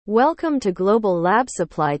Welcome to Global Lab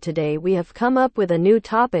Supply. Today we have come up with a new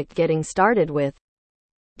topic, getting started with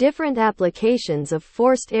different applications of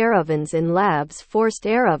forced air ovens in labs. Forced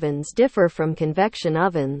air ovens differ from convection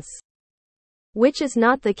ovens, which is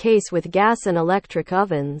not the case with gas and electric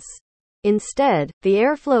ovens. Instead, the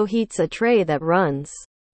airflow heats a tray that runs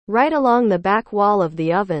right along the back wall of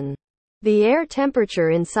the oven. The air temperature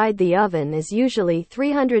inside the oven is usually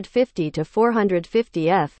 350 to 450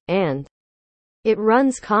 F, and it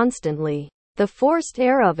runs constantly. The forced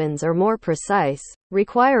air ovens are more precise,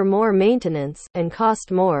 require more maintenance, and cost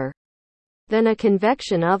more than a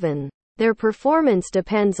convection oven. Their performance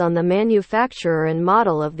depends on the manufacturer and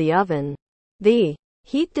model of the oven. The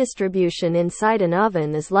heat distribution inside an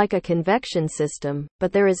oven is like a convection system,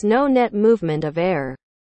 but there is no net movement of air.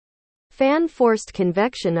 Fan-forced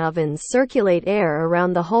convection ovens circulate air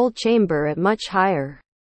around the whole chamber at much higher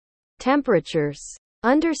temperatures.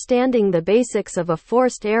 Understanding the basics of a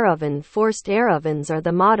forced air oven. Forced air ovens are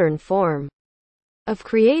the modern form of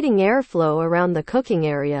creating airflow around the cooking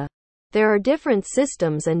area. There are different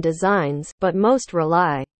systems and designs, but most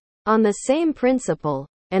rely on the same principle.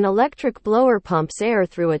 An electric blower pumps air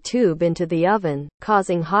through a tube into the oven,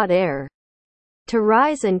 causing hot air to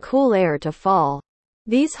rise and cool air to fall.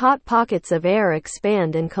 These hot pockets of air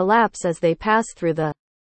expand and collapse as they pass through the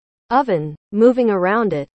oven, moving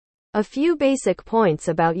around it. A few basic points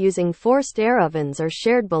about using forced air ovens are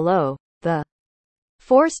shared below. The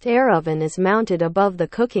forced air oven is mounted above the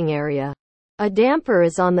cooking area. A damper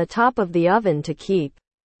is on the top of the oven to keep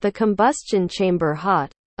the combustion chamber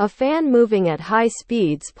hot. A fan moving at high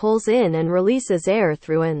speeds pulls in and releases air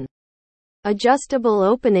through an adjustable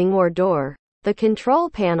opening or door. The control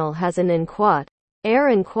panel has an in-quat, air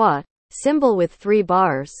in-quat symbol with 3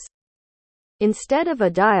 bars, instead of a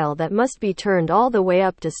dial that must be turned all the way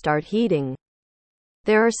up to start heating.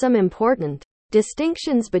 There are some important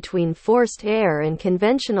distinctions between forced air and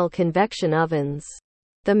conventional convection ovens.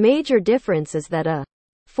 The major difference is that a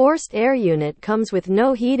forced air unit comes with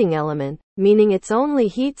no heating element, meaning its only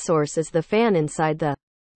heat source is the fan inside the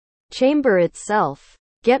chamber itself.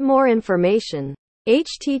 Get more information.